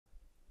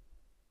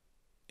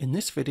In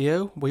this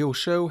video, we will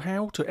show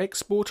how to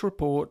export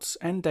reports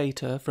and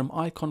data from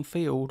iCON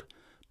field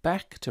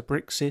back to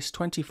Bricsys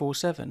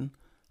 24/7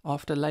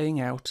 after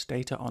laying out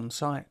data on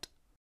site.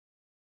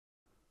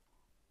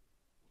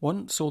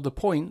 Once all the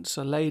points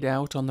are laid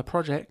out on the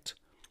project,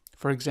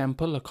 for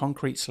example a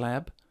concrete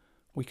slab,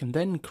 we can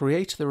then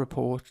create the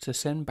report to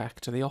send back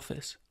to the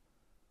office.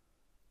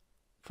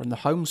 From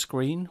the home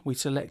screen we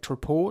select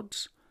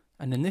Reports,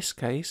 and in this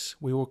case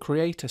we will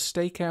create a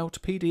stakeout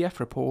PDF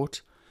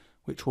report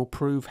which will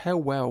prove how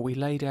well we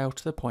laid out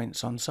the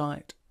points on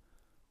site.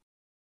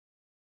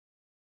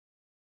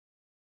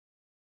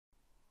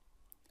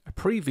 A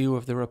preview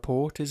of the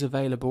report is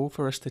available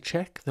for us to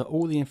check that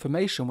all the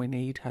information we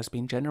need has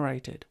been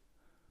generated.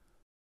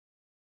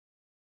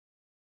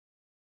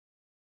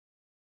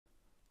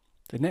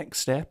 The next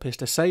step is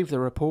to save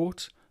the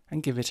report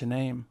and give it a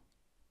name.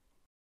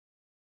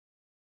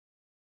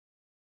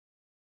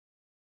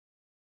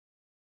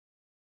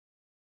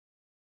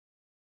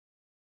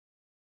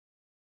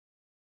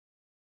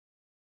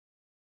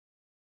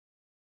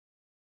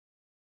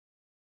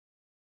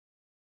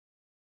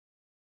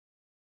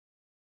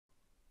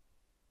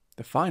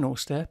 The final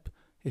step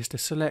is to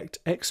select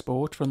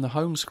Export from the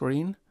home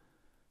screen,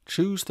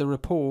 choose the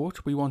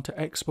report we want to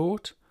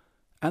export,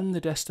 and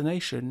the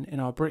destination in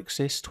our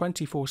Bricsys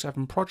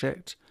 24/7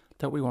 project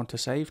that we want to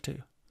save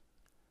to.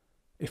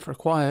 If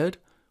required,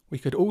 we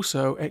could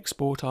also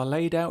export our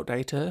laid out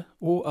data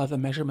or other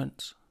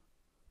measurements.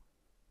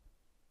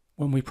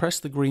 When we press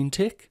the green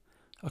tick,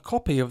 a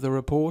copy of the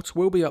report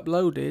will be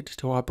uploaded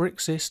to our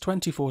Bricsys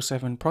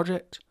 24/7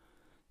 project,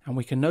 and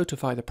we can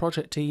notify the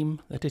project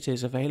team that it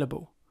is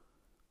available.